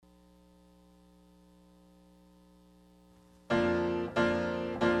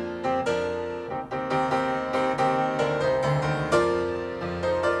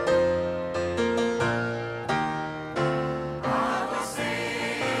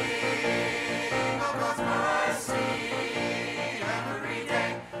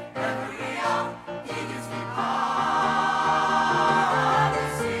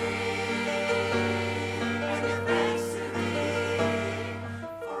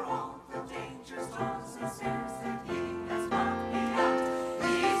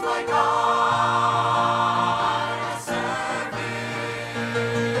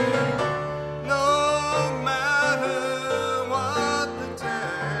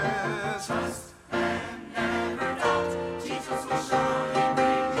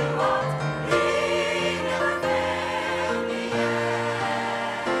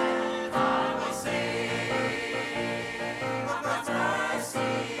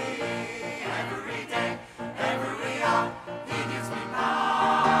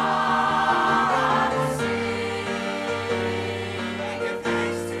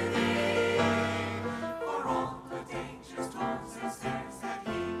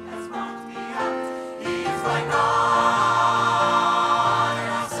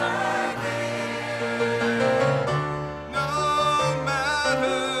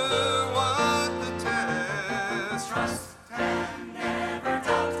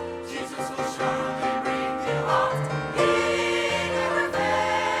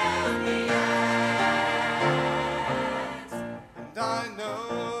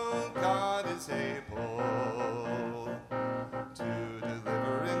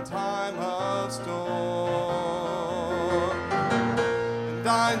storm. And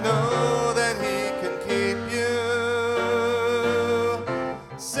I know that He can keep you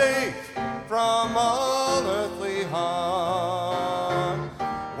safe from all earthly harm.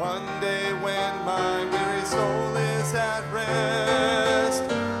 One day when my weary soul is at rest,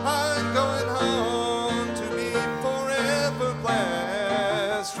 I'm going home to be forever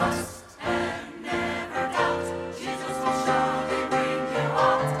blessed. Trust and never doubt, Jesus will surely bring you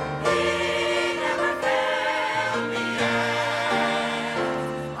out. He never failed me yet.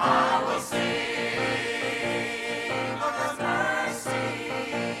 I will sing of His mercy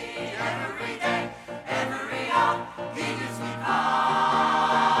every day, every hour. He gives me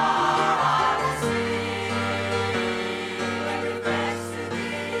power. I will sing and confess to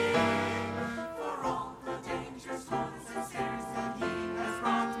Thee for all the dangers, toils, and snares that He has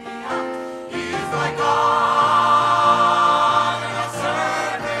brought me out. He is my God, and I'll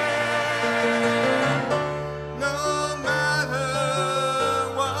serve Him. no matter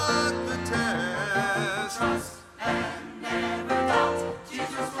what the test. Trust and never doubt,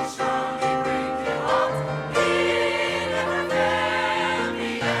 Jesus will surely bring you out. He never failed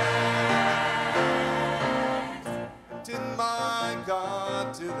me yet. Did my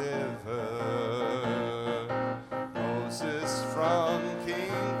God deliver Moses from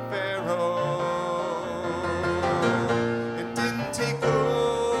King Pharaoh? It didn't take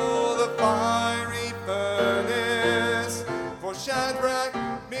all the fiery furnace for Shadrach,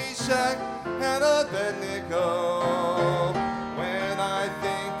 Meshach, and Abednego.